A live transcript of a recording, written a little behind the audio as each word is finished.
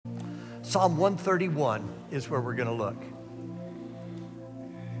Psalm 131 is where we're going to look.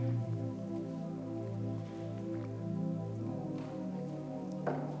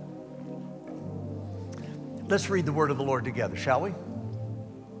 Let's read the word of the Lord together, shall we?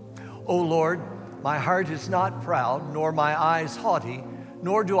 O Lord, my heart is not proud, nor my eyes haughty,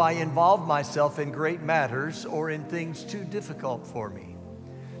 nor do I involve myself in great matters or in things too difficult for me.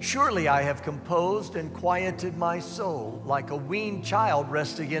 Surely I have composed and quieted my soul, like a weaned child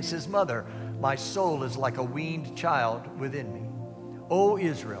rests against his mother. My soul is like a weaned child within me. O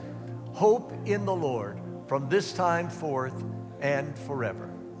Israel, hope in the Lord from this time forth and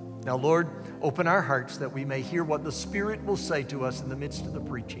forever. Now, Lord, open our hearts that we may hear what the Spirit will say to us in the midst of the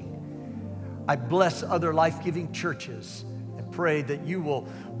preaching. I bless other life-giving churches and pray that you will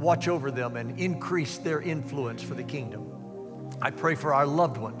watch over them and increase their influence for the kingdom. I pray for our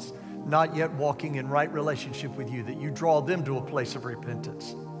loved ones not yet walking in right relationship with you, that you draw them to a place of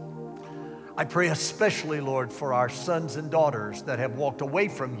repentance. I pray especially, Lord, for our sons and daughters that have walked away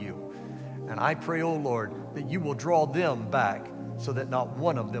from you. And I pray, oh Lord, that you will draw them back so that not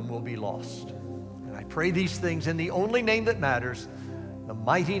one of them will be lost. And I pray these things in the only name that matters, the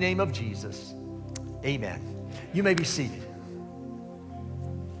mighty name of Jesus. Amen. You may be seated.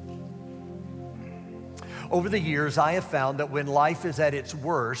 Over the years, I have found that when life is at its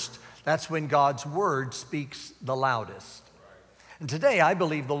worst, that's when God's word speaks the loudest. And today, I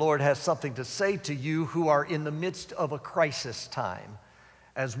believe the Lord has something to say to you who are in the midst of a crisis time,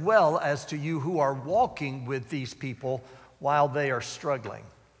 as well as to you who are walking with these people while they are struggling.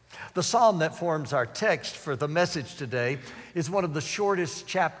 The psalm that forms our text for the message today is one of the shortest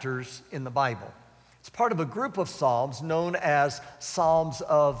chapters in the Bible. It's part of a group of psalms known as Psalms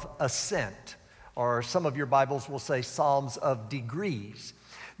of Ascent, or some of your Bibles will say Psalms of Degrees.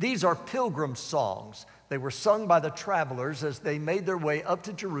 These are pilgrim songs. They were sung by the travelers as they made their way up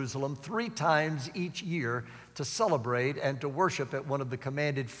to Jerusalem 3 times each year to celebrate and to worship at one of the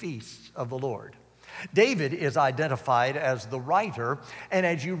commanded feasts of the Lord. David is identified as the writer, and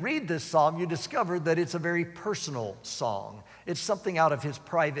as you read this psalm, you discover that it's a very personal song. It's something out of his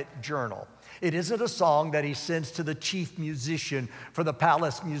private journal. It isn't a song that he sends to the chief musician for the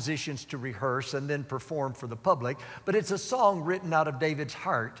palace musicians to rehearse and then perform for the public, but it's a song written out of David's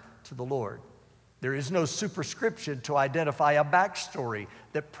heart to the Lord. There is no superscription to identify a backstory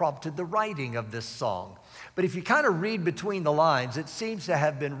that prompted the writing of this song. But if you kind of read between the lines, it seems to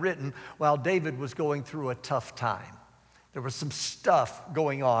have been written while David was going through a tough time. There was some stuff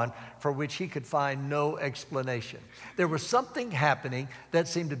going on for which he could find no explanation. There was something happening that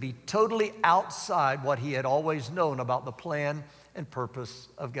seemed to be totally outside what he had always known about the plan and purpose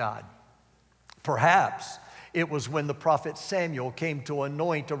of God. Perhaps it was when the prophet Samuel came to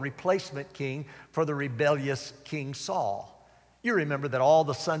anoint a replacement king for the rebellious King Saul. You remember that all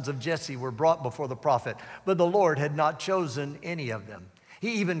the sons of Jesse were brought before the prophet, but the Lord had not chosen any of them.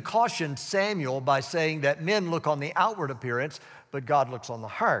 He even cautioned Samuel by saying that men look on the outward appearance, but God looks on the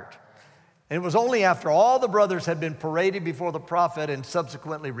heart. And it was only after all the brothers had been paraded before the prophet and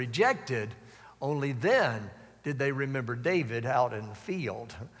subsequently rejected, only then did they remember David out in the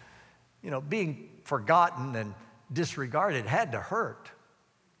field. You know, being forgotten and disregarded had to hurt.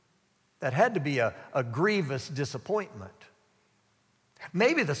 That had to be a grievous disappointment.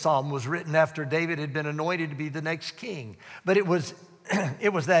 Maybe the psalm was written after David had been anointed to be the next king, but it was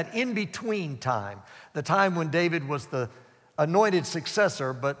that in-between time, the time when David was the anointed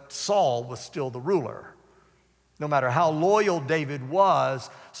successor, but Saul was still the ruler. No matter how loyal David was,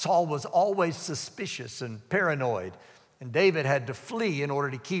 Saul was always suspicious and paranoid, and David had to flee in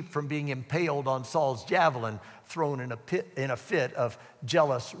order to keep from being impaled on Saul's javelin, thrown in a fit of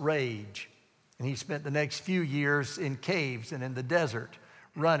jealous rage. And he spent the next few years in caves and in the desert,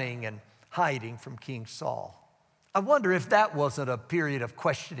 running and hiding from King Saul. I wonder if that wasn't a period of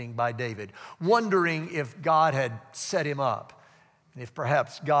questioning by David, wondering if God had set him up, and if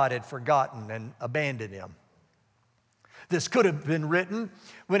perhaps God had forgotten and abandoned him. This could have been written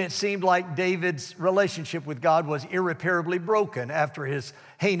when it seemed like David's relationship with God was irreparably broken after his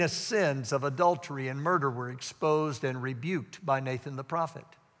heinous sins of adultery and murder were exposed and rebuked by Nathan the prophet.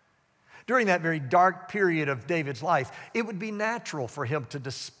 During that very dark period of David's life, it would be natural for him to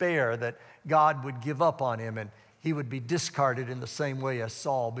despair that God would give up on him and he would be discarded in the same way as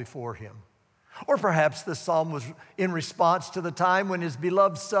Saul before him. Or perhaps the psalm was in response to the time when his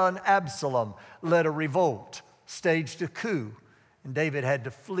beloved son Absalom led a revolt, staged a coup, and David had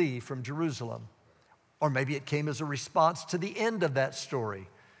to flee from Jerusalem. Or maybe it came as a response to the end of that story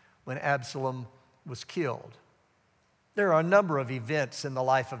when Absalom was killed. There are a number of events in the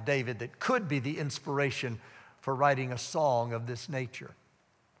life of David that could be the inspiration for writing a song of this nature.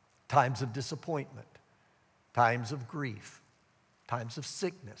 times of disappointment, times of grief, times of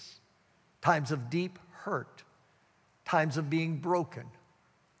sickness, times of deep hurt, times of being broken,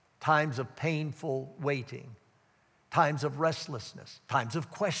 times of painful waiting, times of restlessness, times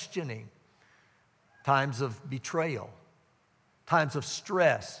of questioning, times of betrayal, times of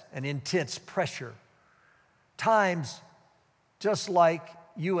stress and intense pressure, times just like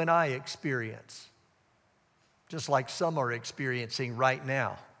you and I experience, just like some are experiencing right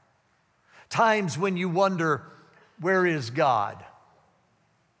now. Times when you wonder, where is God?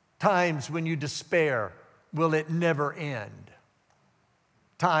 Times when you despair, will it never end?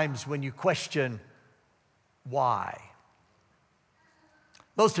 Times when you question, why?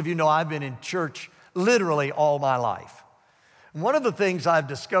 Most of you know I've been in church literally all my life. And one of the things I've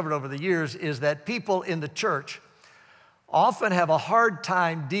discovered over the years is that people in the church often have a hard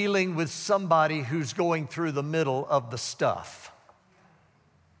time dealing with somebody who's going through the middle of the stuff.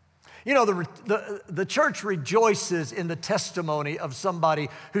 You know, the church rejoices in the testimony of somebody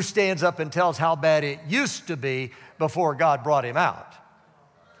who stands up and tells how bad it used to be before God brought him out.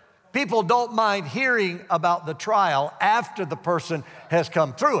 People don't mind hearing about the trial after the person has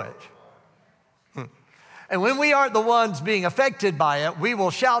come through it. And when we aren't the ones being affected by it, we will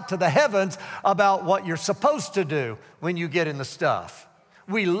shout to the heavens about what you're supposed to do when you get in the stuff.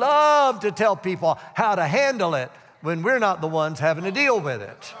 We love to tell people how to handle it when we're not the ones having to deal with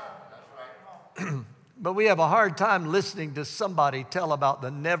it. But we have a hard time listening to somebody tell about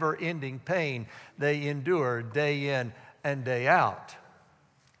the never-ending pain they endure day in and day out.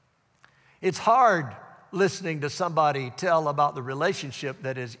 It's hard listening to somebody tell about the relationship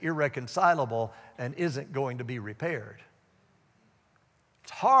that is irreconcilable and isn't going to be repaired.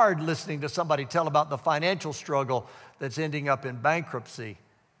 It's hard listening to somebody tell about the financial struggle that's ending up in bankruptcy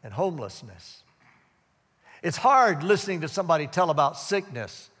and homelessness. It's hard listening to somebody tell about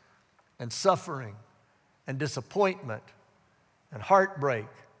sickness and suffering and disappointment and heartbreak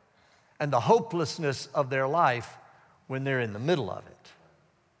and the hopelessness of their life when they're in the middle of it.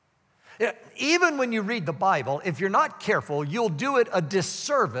 Even when you read the Bible, if you're not careful, you'll do it a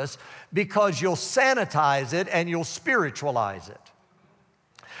disservice because you'll sanitize it and you'll spiritualize it.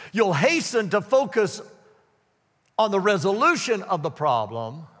 You'll hasten to focus on the resolution of the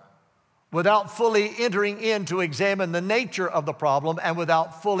problem without fully entering in to examine the nature of the problem and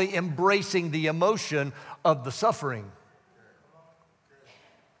without fully embracing the emotion of the suffering.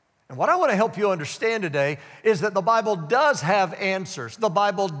 And what I want to help you understand today is that the Bible does have answers. The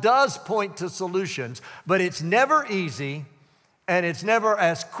Bible does point to solutions, but it's never easy and it's never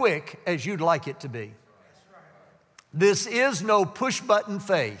as quick as you'd like it to be. This is no push-button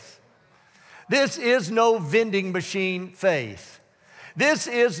faith. This is no vending machine faith. This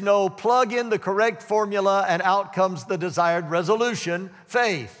is no plug in the correct formula and out comes the desired resolution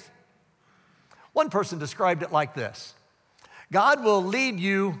faith. One person described it like this: God will lead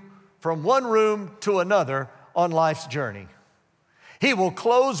you from one room to another on life's journey. He will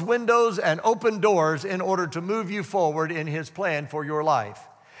close windows and open doors in order to move you forward in His plan for your life.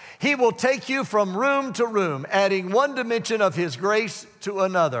 He will take you from room to room, adding one dimension of His grace to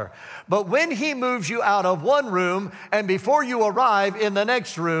another. But when He moves you out of one room and before you arrive in the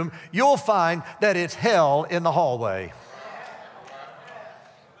next room, you'll find that it's hell in the hallway.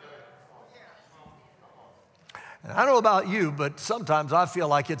 And I don't know about you, but sometimes I feel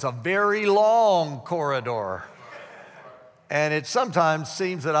like it's a very long corridor. And it sometimes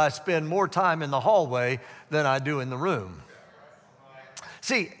seems that I spend more time in the hallway than I do in the room.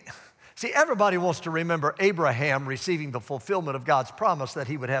 See, everybody wants to remember Abraham receiving the fulfillment of God's promise that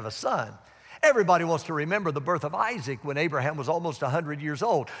he would have a son. Everybody wants to remember the birth of Isaac when Abraham was almost 100 years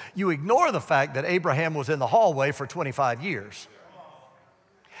old. You ignore the fact that Abraham was in the hallway for 25 years.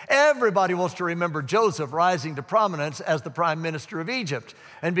 Everybody wants to remember Joseph rising to prominence as the prime minister of Egypt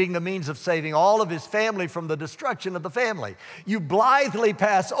and being the means of saving all of his family from the destruction of the family. You blithely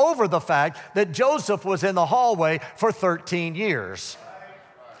pass over the fact that Joseph was in the hallway for 13 years.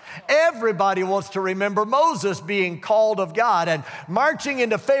 Everybody wants to remember Moses being called of God and marching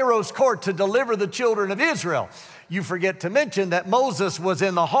into Pharaoh's court to deliver the children of Israel. You forget to mention that Moses was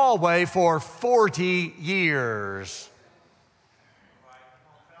in the hallway for 40 years.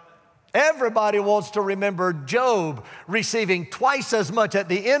 Everybody wants to remember Job receiving twice as much at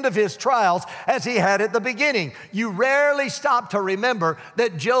the end of his trials as he had at the beginning. You rarely stop to remember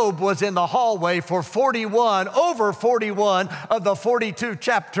that Job was in the hallway for over 41 of the 42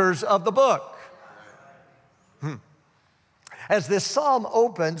 chapters of the book. As this psalm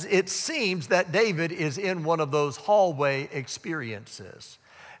opens, it seems that David is in one of those hallway experiences.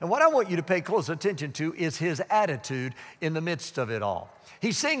 And what I want you to pay close attention to is his attitude in the midst of it all.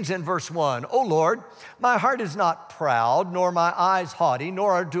 He sings in verse 1, "O Lord, my heart is not proud, nor my eyes haughty,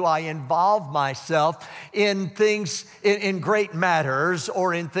 nor do I involve myself in things, in great matters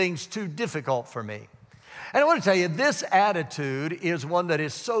or in things too difficult for me." And I want to tell you, this attitude is one that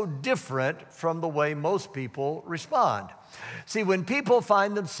is so different from the way most people respond. See, when people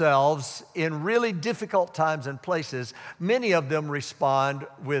find themselves in really difficult times and places, many of them respond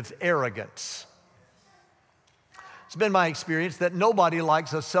with arrogance. It's been my experience that nobody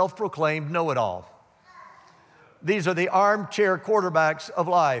likes a self-proclaimed know-it-all. These are the armchair quarterbacks of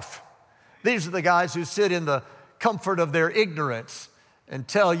life. These are the guys who sit in the comfort of their ignorance and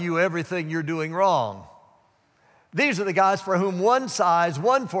tell you everything you're doing wrong. These are the guys for whom one size,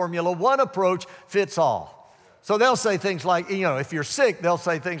 one formula, one approach fits all. So they'll say things like, if you're sick, they'll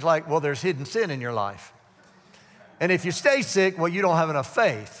say things like, well, there's hidden sin in your life. And if you stay sick, well, you don't have enough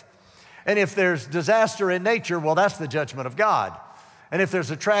faith. And if there's disaster in nature, well, that's the judgment of God. And if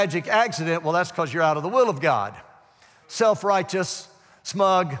there's a tragic accident, well, that's because you're out of the will of God. Self-righteous,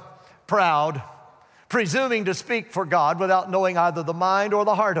 smug, proud, presuming to speak for God without knowing either the mind or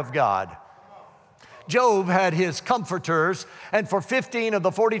the heart of God. Job had his comforters, and for 15 of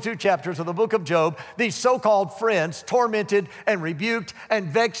the 42 chapters of the book of Job, these so-called friends tormented and rebuked and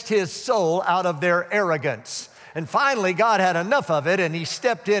vexed his soul out of their arrogance. And finally, God had enough of it, and he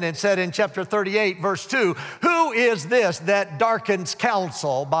stepped in and said in chapter 38, verse 2, "Who is this that darkens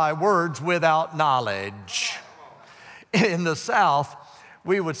counsel by words without knowledge?" In the South,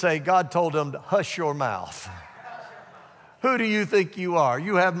 we would say, God told him to hush your mouth. Who do you think you are?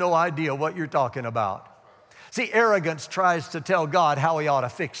 You have no idea what you're talking about. See, arrogance tries to tell God how he ought to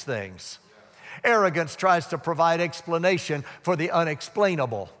fix things. Arrogance tries to provide explanation for the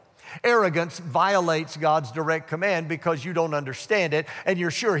unexplainable. Arrogance violates God's direct command because you don't understand it and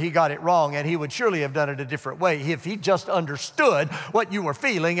you're sure he got it wrong, and he would surely have done it a different way if he just understood what you were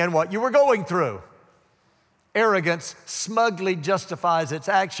feeling and what you were going through. Arrogance smugly justifies its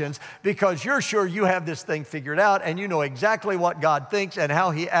actions because you're sure you have this thing figured out and you know exactly what God thinks and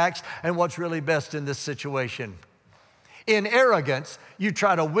how he acts and what's really best in this situation. In arrogance, you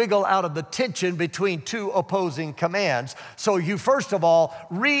try to wiggle out of the tension between two opposing commands. So you first of all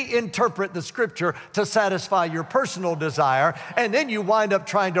reinterpret the scripture to satisfy your personal desire, and then you wind up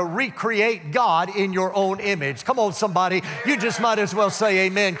trying to recreate God in your own image. Come on, somebody, you just might as well say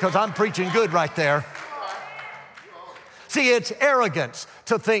amen, because I'm preaching good right there. See, it's arrogance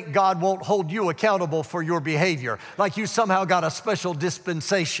to think God won't hold you accountable for your behavior, like you somehow got a special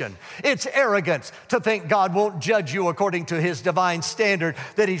dispensation. It's arrogance to think God won't judge you according to his divine standard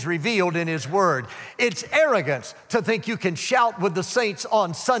that he's revealed in his word. It's arrogance to think you can shout with the saints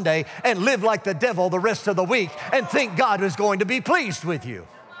on Sunday and live like the devil the rest of the week and think God is going to be pleased with you.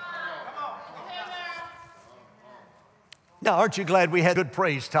 Now, aren't you glad we had good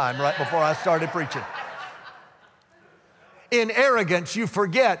praise time right before I started preaching? In arrogance, you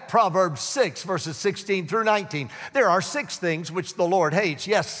forget Proverbs 6, verses 16 through 19. There are 6 things which the Lord hates.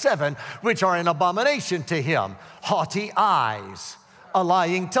 Yes, 7, which are an abomination to him. Haughty eyes, a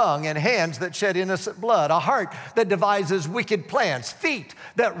lying tongue, and hands that shed innocent blood, a heart that devises wicked plans, feet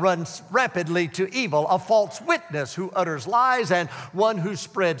that run rapidly to evil, a false witness who utters lies, and one who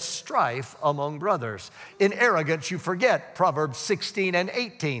spreads strife among brothers. In arrogance, you forget Proverbs 16 and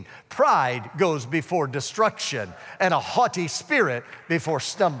 18. Pride goes before destruction, and a haughty spirit before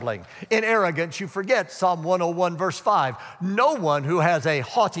stumbling. In arrogance, you forget Psalm 101, verse 5. No one who has a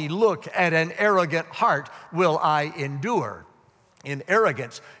haughty look and an arrogant heart will I endure. In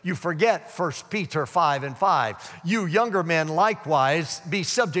arrogance, you forget 1 Peter 5 and 5. You younger men likewise be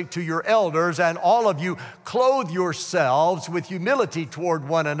subject to your elders, and all of you clothe yourselves with humility toward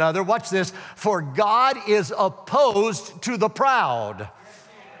one another. Watch this. For God is opposed to the proud,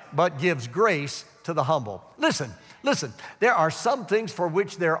 but gives grace to the humble. Listen. There are some things for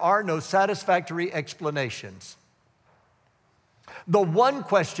which there are no satisfactory explanations. The one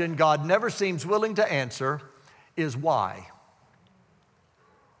question God never seems willing to answer is why.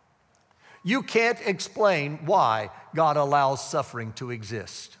 You can't explain why God allows suffering to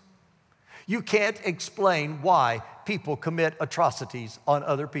exist. You can't explain why people commit atrocities on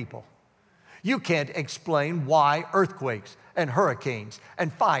other people. You can't explain why earthquakes and hurricanes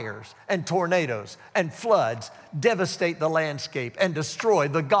and fires and tornadoes and floods devastate the landscape and destroy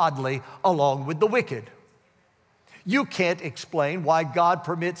the godly along with the wicked. You can't explain why God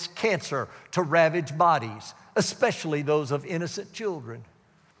permits cancer to ravage bodies, especially those of innocent children.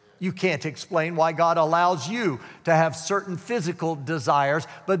 You can't explain why God allows you to have certain physical desires,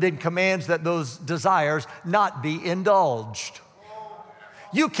 but then commands that those desires not be indulged.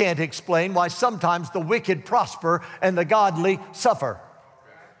 you can't explain why sometimes the wicked prosper and the godly suffer.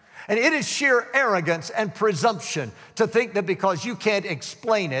 And it is sheer arrogance and presumption to think that because you can't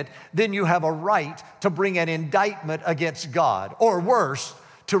explain it, then you have a right to bring an indictment against God, or worse,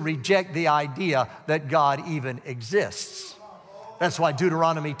 to reject the idea that God even exists. That's why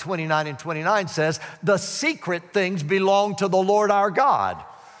Deuteronomy 29:29 says, the secret things belong to the Lord our God,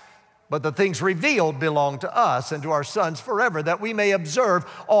 but the things revealed belong to us and to our sons forever, that we may observe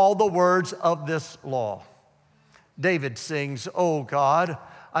all the words of this law. David sings, oh God,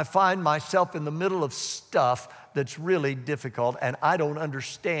 I find myself in the middle of stuff that's really difficult and I don't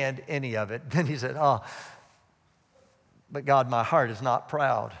understand any of it. Then he said, but God, my heart is not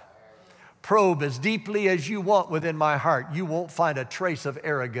proud. Probe as deeply as you want within my heart. You won't find a trace of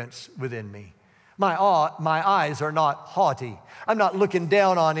arrogance within me. My eyes are not haughty. I'm not looking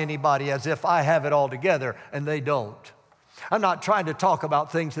down on anybody as if I have it all together and they don't. I'm not trying to talk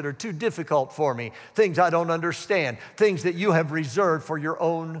about things that are too difficult for me, things I don't understand, things that you have reserved for your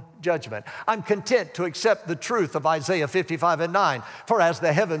own judgment. I'm content to accept the truth of Isaiah 55:9. For as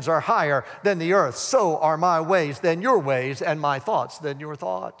the heavens are higher than the earth, so are my ways than your ways, and my thoughts than your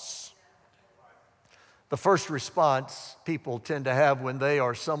thoughts. The first response people tend to have when they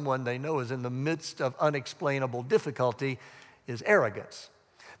or someone they know is in the midst of unexplainable difficulty is arrogance.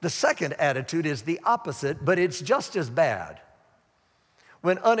 The second attitude is the opposite, but it's just as bad.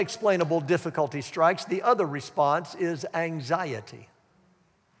 When unexplainable difficulty strikes, the other response is anxiety.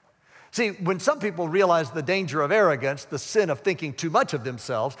 See, when some people realize the danger of arrogance, the sin of thinking too much of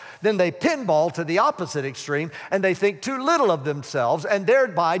themselves, then they pinball to the opposite extreme and they think too little of themselves and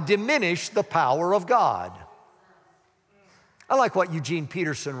thereby diminish the power of God. I like what Eugene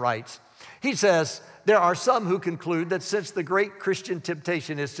Peterson writes. He says, there are some who conclude that since the great Christian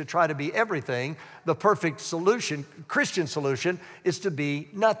temptation is to try to be everything, the perfect solution, Christian solution, is to be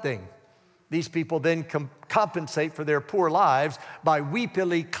nothing. These people then compensate for their poor lives by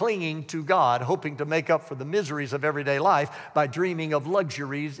weepily clinging to God, hoping to make up for the miseries of everyday life by dreaming of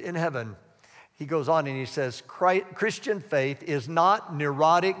luxuries in heaven. He goes on and he says, Christian faith is not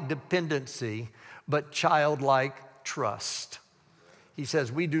neurotic dependency, but childlike trust. He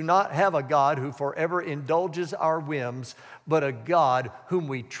says, we do not have a God who forever indulges our whims, but a God whom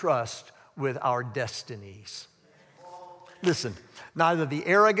we trust with our destinies. Listen, neither the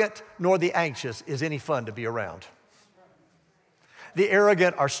arrogant nor the anxious is any fun to be around. The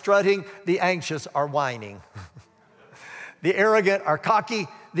arrogant are strutting, the anxious are whining. The arrogant are cocky,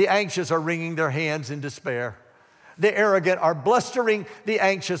 the anxious are wringing their hands in despair. The arrogant are blustering, the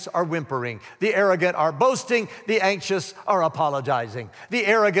anxious are whimpering. The arrogant are boasting, the anxious are apologizing. The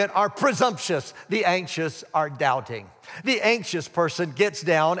arrogant are presumptuous, the anxious are doubting. The anxious person gets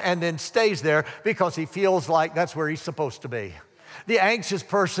down and then stays there because he feels like that's where he's supposed to be. The anxious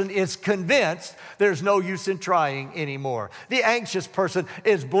person is convinced there's no use in trying anymore. The anxious person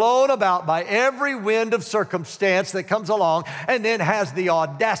is blown about by every wind of circumstance that comes along and then has the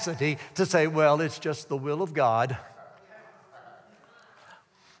audacity to say, well, it's just the will of God.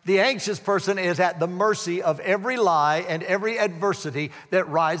 The anxious person is at the mercy of every lie and every adversity that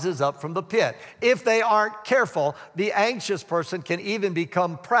rises up from the pit. If they aren't careful, the anxious person can even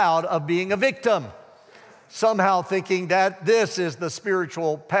become proud of being a victim, somehow thinking that this is the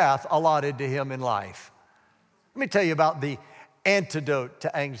spiritual path allotted to him in life. Let me tell you about the antidote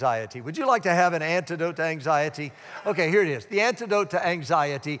to anxiety. Would you like to have an antidote to anxiety? Okay, here it is. The antidote to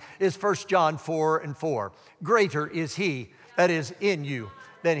anxiety is 1 John 4:4. Greater is he that is in you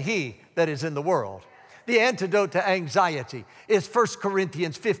than he that is in the world. The antidote to anxiety is 1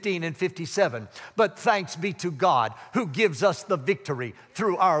 Corinthians 15:57. But thanks be to God who gives us the victory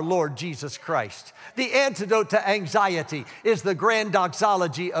through our Lord Jesus Christ. The antidote to anxiety is the grand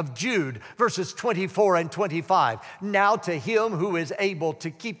doxology of Jude, verses 24 and 25. Now to him who is able to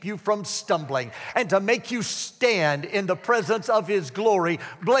keep you from stumbling and to make you stand in the presence of his glory,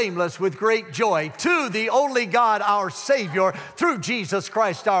 blameless with great joy, to the only God our Savior, through Jesus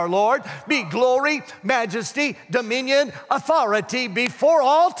Christ our Lord, be glory, majesty, dominion, authority before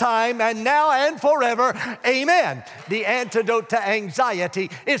all time and now and forever. Amen. The antidote to anxiety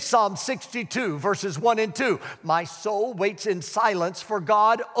is Psalm 62, verses 1 and 2. My soul waits in silence for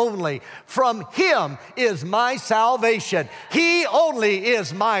God only. From him is my salvation. He only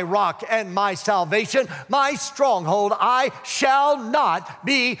is my rock and my salvation, my stronghold. I shall not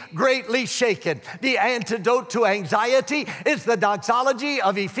be greatly shaken. The antidote to anxiety is the doxology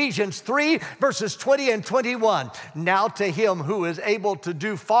of Ephesians 3, verses 20 20 and 21. Now to him who is able to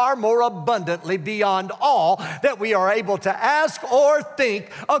do far more abundantly beyond all that we are able to ask or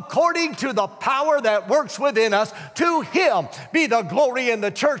think, according to the power that works within us, to him be the glory in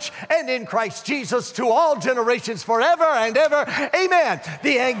the church and in Christ Jesus to all generations forever and ever. Amen.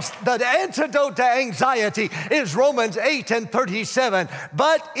 The antidote to anxiety is Romans 8 and 37.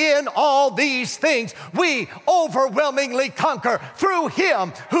 But in all these things we overwhelmingly conquer through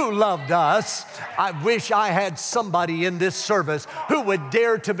him who loved us. I wish I had somebody in this service who would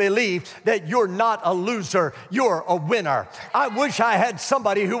dare to believe that you're not a loser, you're a winner. I wish I had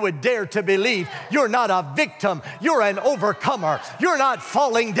somebody who would dare to believe you're not a victim, you're an overcomer. You're not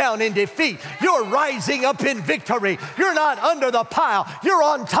falling down in defeat, you're rising up in victory. You're not under the pile, you're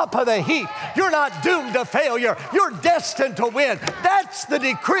on top of the heap. You're not doomed to failure, you're destined to win. That's the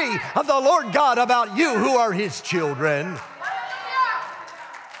decree of the Lord God about you who are his children.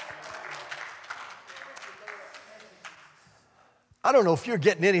 I don't know if you're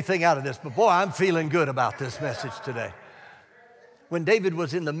getting anything out of this, but boy, I'm feeling good about this message today. When David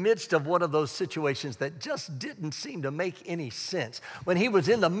was in the midst of one of those situations that just didn't seem to make any sense, when he was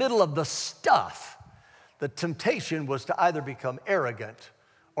in the middle of the stuff, the temptation was to either become arrogant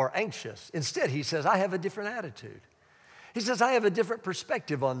or anxious. Instead, he says, I have a different attitude. He says, I have a different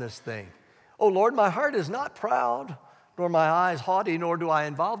perspective on this thing. Oh Lord, my heart is not proud, nor my eyes haughty, nor do I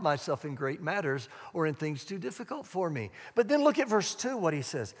involve myself in great matters or in things too difficult for me. But then look at verse 2, what he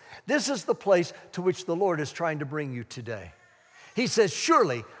says. This is the place to which the Lord is trying to bring you today. He says,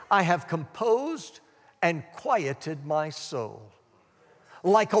 surely I have composed and quieted my soul.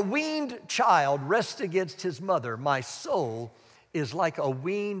 Like a weaned child rests against his mother, my soul is like a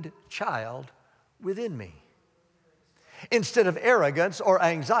weaned child within me. Instead of arrogance or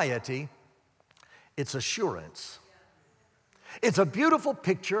anxiety, it's assurance. It's a beautiful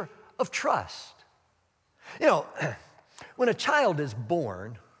picture of trust. You know, when a child is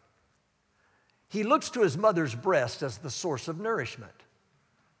born, he looks to his mother's breast as the source of nourishment.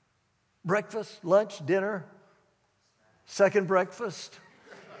 Breakfast, lunch, dinner, second breakfast,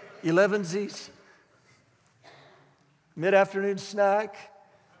 11sies, mid-afternoon snack,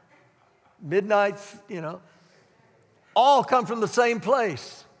 midnight, all come from the same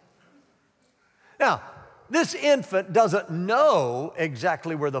place. Now, this infant doesn't know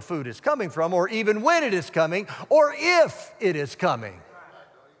exactly where the food is coming from, or even when it is coming, or if it is coming.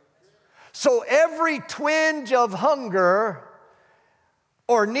 So every twinge of hunger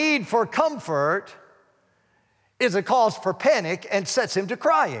or need for comfort is a cause for panic and sets him to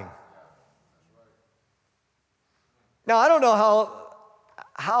crying. Now, I don't know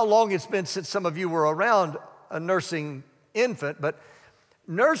how long it's been since some of you were around a nursing infant, but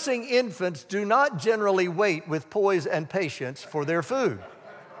nursing infants do not generally wait with poise and patience for their food.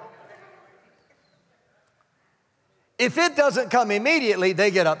 If it doesn't come immediately,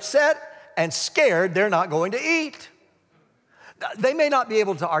 they get upset and scared they're not going to eat. They may not be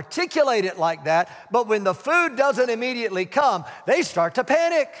able to articulate it like that, but when the food doesn't immediately come, they start to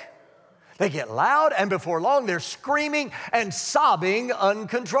panic. They get loud, and before long, they're screaming and sobbing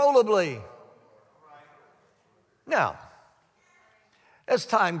uncontrollably. Now, as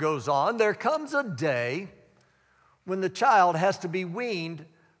time goes on, there comes a day when the child has to be weaned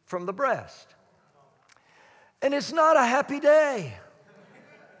from the breast. And it's not a happy day.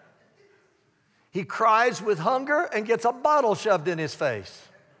 He cries with hunger and gets a bottle shoved in his face.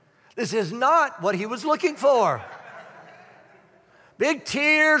 This is not what he was looking for. Big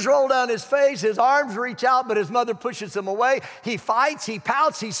tears roll down his face. His arms reach out, but his mother pushes him away. He fights, he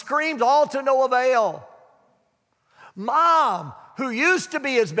pouts, he screams, all to no avail. Mom, who used to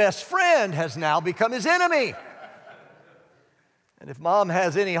be his best friend, has now become his enemy. And if mom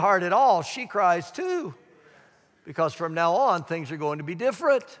has any heart at all, she cries too, because from now on, things are going to be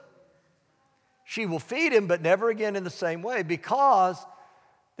different. She will feed him, but never again in the same way, because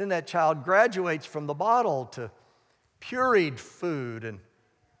then that child graduates from the bottle to pureed food and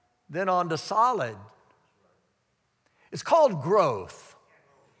then on to solid. It's called growth.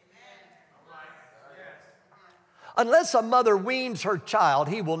 Unless a mother weans her child,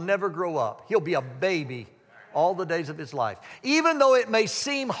 he will never grow up. He'll be a baby all the days of his life. Even though it may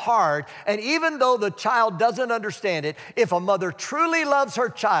seem hard, and even though the child doesn't understand it, if a mother truly loves her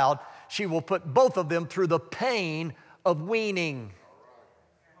child, she will put both of them through the pain of weaning.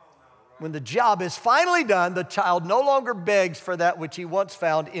 When the job is finally done, the child no longer begs for that which he once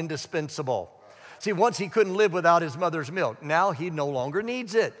found indispensable. See, once he couldn't live without his mother's milk. Now he no longer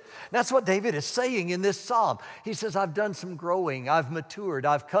needs it. That's what David is saying in this psalm. He says, I've done some growing. I've matured.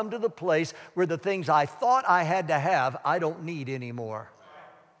 I've come to the place where the things I thought I had to have, I don't need anymore.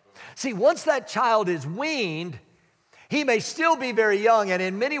 See, once that child is weaned, he may still be very young and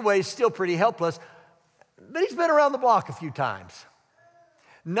in many ways still pretty helpless, but he's been around the block a few times.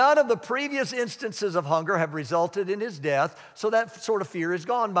 None of the previous instances of hunger have resulted in his death, so that sort of fear is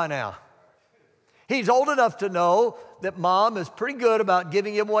gone by now. He's old enough to know that mom is pretty good about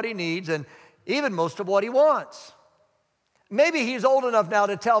giving him what he needs and even most of what he wants. Maybe he's old enough now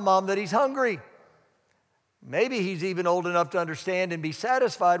to tell mom that he's hungry. Maybe he's even old enough to understand and be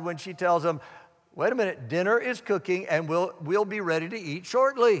satisfied when she tells him, wait a minute, dinner is cooking and we'll be ready to eat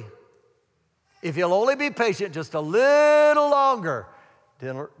shortly. If you'll only be patient just a little longer,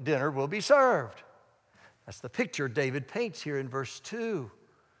 dinner will be served. That's the picture David paints here in verse 2.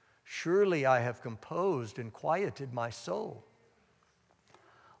 Surely I have composed and quieted my soul.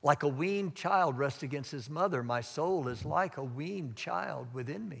 Like a weaned child rests against his mother, my soul is like a weaned child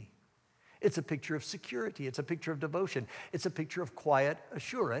within me. It's a picture of security. It's a picture of devotion. It's a picture of quiet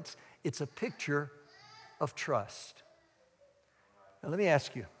assurance. It's a picture of trust. Now let me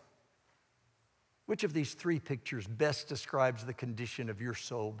ask you, which of these three pictures best describes the condition of your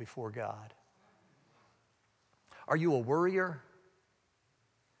soul before God? Are you a worrier?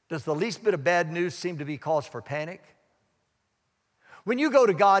 Does the least bit of bad news seem to be cause for panic? When you go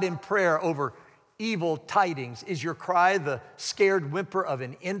to God in prayer over evil tidings, is your cry the scared whimper of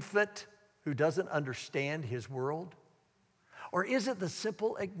an infant who doesn't understand his world? Or is it the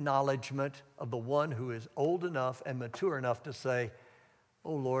simple acknowledgement of the one who is old enough and mature enough to say,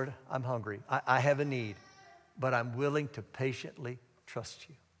 oh Lord, I'm hungry, I have a need, but I'm willing to patiently trust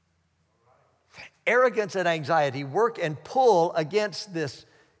you? Arrogance and anxiety work and pull against this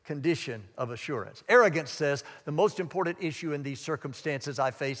condition of assurance. Arrogance says, the most important issue in these circumstances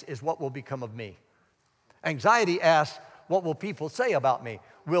I face is what will become of me. Anxiety asks, what will people say about me?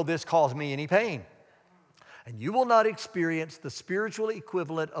 Will this cause me any pain? And you will not experience the spiritual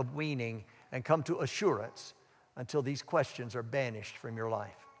equivalent of weaning and come to assurance until these questions are banished from your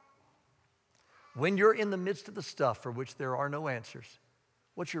life. When you're in the midst of the stuff for which there are no answers,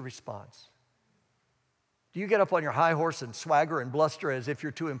 what's your response? Do you get up on your high horse and swagger and bluster as if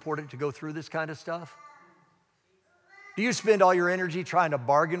you're too important to go through this kind of stuff? Do you spend all your energy trying to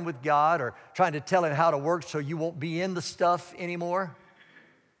bargain with God or trying to tell him how to work so you won't be in the stuff anymore?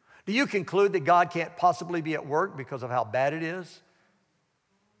 Do you conclude that God can't possibly be at work because of how bad it is?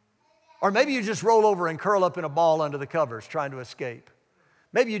 Or maybe you just roll over and curl up in a ball under the covers trying to escape.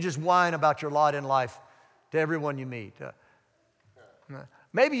 Maybe you just whine about your lot in life to everyone you meet.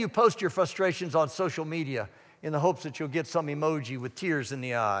 Maybe you post your frustrations on social media in the hopes that you'll get some emoji with tears in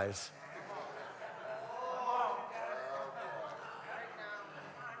the eyes.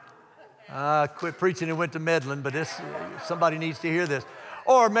 I quit preaching and went to meddling, but somebody needs to hear this.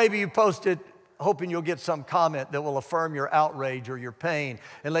 Or maybe you post it hoping you'll get some comment that will affirm your outrage or your pain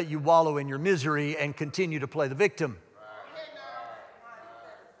and let you wallow in your misery and continue to play the victim.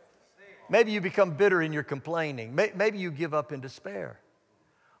 Maybe you become bitter in your complaining. Maybe you give up in despair.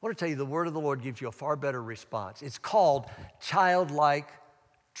 I want to tell you, the word of the Lord gives you a far better response. It's called childlike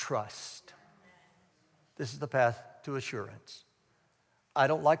trust. This is the path to assurance. I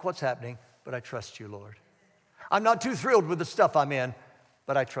don't like what's happening, but I trust you, Lord. I'm not too thrilled with the stuff I'm in,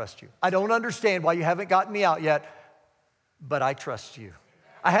 but I trust you. I don't understand why you haven't gotten me out yet, but I trust you.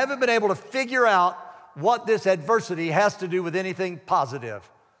 I haven't been able to figure out what this adversity has to do with anything positive,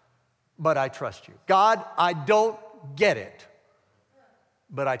 but I trust you. God, I don't get it,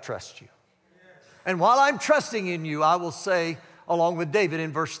 but I trust you. And while I'm trusting in you, I will say, along with David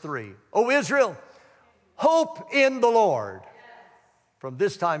in verse 3, O Israel, hope in the Lord from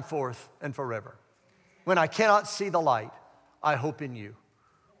this time forth and forever. When I cannot see the light, I hope in you.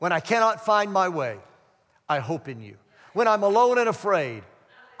 When I cannot find my way, I hope in you. When I'm alone and afraid,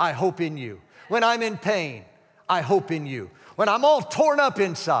 I hope in you. When I'm in pain, I hope in you. When I'm all torn up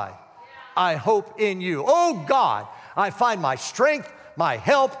inside, I hope in you. Oh God, I find my strength, my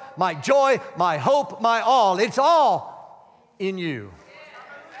help, my joy, my hope, my all. It's all in you.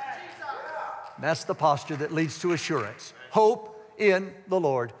 That's the posture that leads to assurance. Hope in the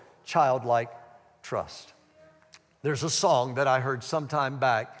Lord, childlike trust. There's a song that I heard some time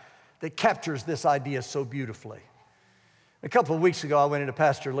back that captures this idea so beautifully. A couple of weeks ago, I went into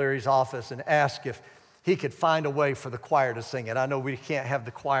Pastor Larry's office and asked if he could find a way for the choir to sing it. I know we can't have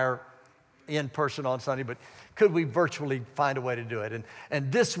the choir in person on Sunday, but could we virtually find a way to do it?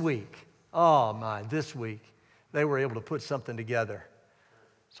 And this week, this week, they were able to put something together.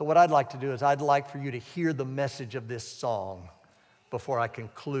 So what I'd like to do is I'd like for you to hear the message of this song before I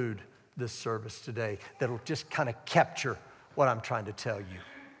conclude this service today. That'll just kind of capture what I'm trying to tell you.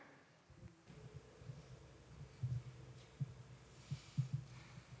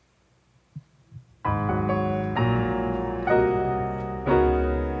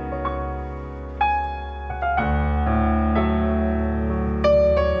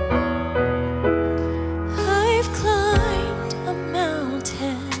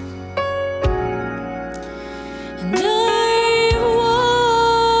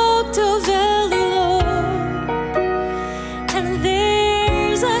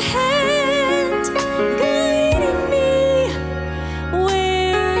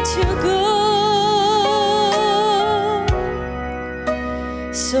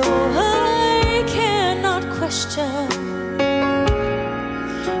 So I cannot question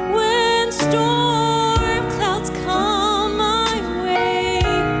when storm clouds come my way,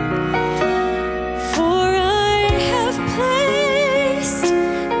 for I have placed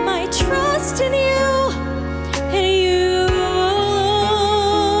my trust in you and you alone.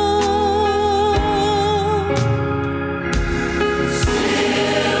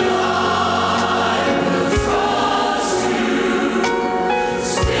 Still I will trust you.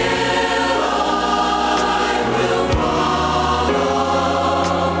 Still I will follow.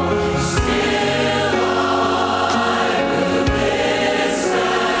 Still I will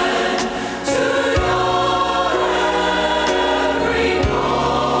listen to your every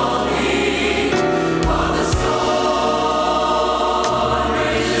calling. While the storm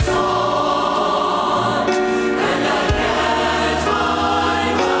rages on and I can't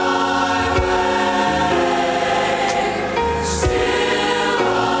find my way, still I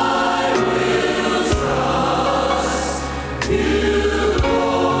will trust you,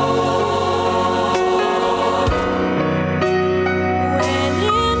 Lord. When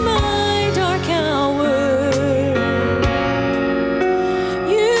in my dark hour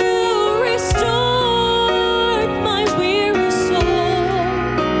you restored my weary soul,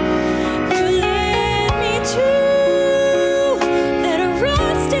 you led me to that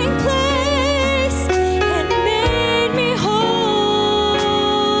resting place and made me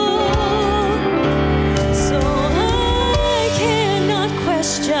whole. So I cannot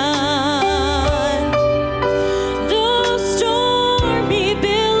question though stormy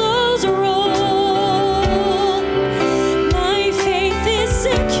billows roll. My faith is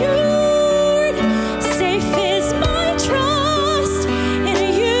secured, safe is my trust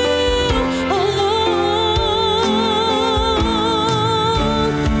in you alone.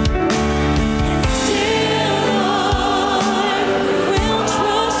 And still I will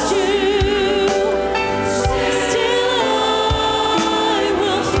trust you. Still I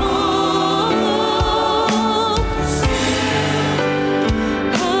will follow.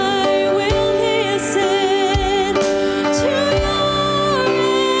 I will listen to your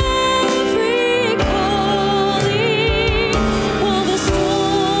every calling. While the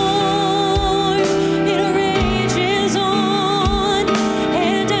storm it rages on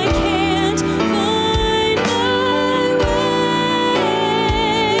and I can't find my way,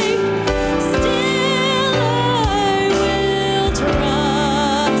 still I will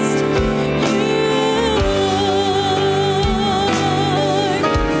trust you, Lord.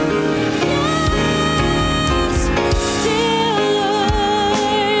 Yes, still I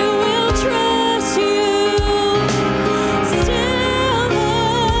will trust you. Still I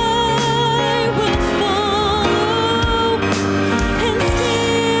will follow, and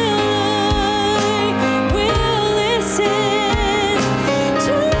still I will listen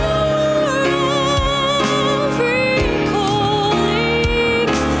to your every calling.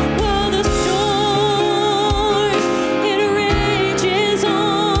 While the storm it rages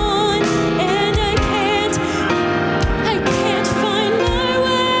on and I can't find my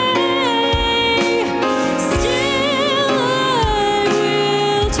way, still I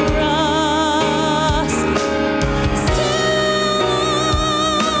will trust. Still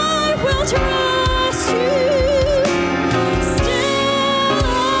I will trust you. Still I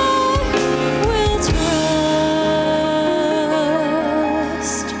will trust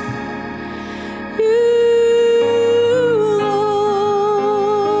you,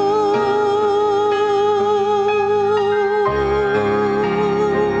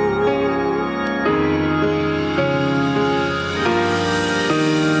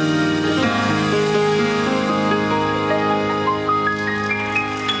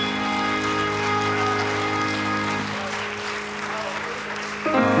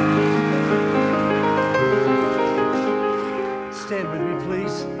 Stand with me,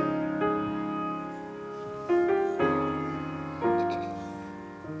 please.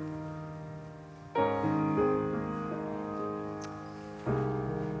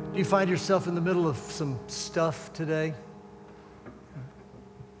 Do you find yourself in the middle of some stuff today?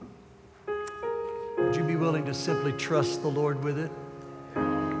 Would you be willing to simply trust the Lord with it?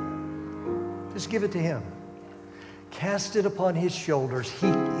 Just give it to Him. Cast it upon His shoulders.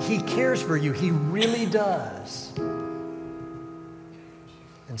 He cares for you. He really does.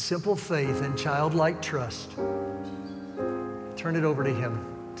 In simple faith and childlike trust, turn it over to Him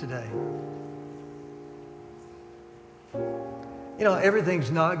today. You know,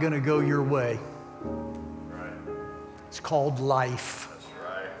 everything's not going to go your way. Right. It's called life. That's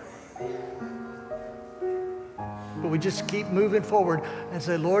right. But we just keep moving forward and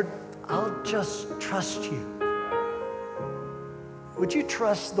say, Lord, I'll just trust you. Would you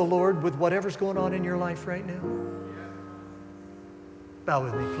trust the Lord with whatever's going on in your life right now? Bow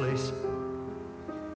with me, please.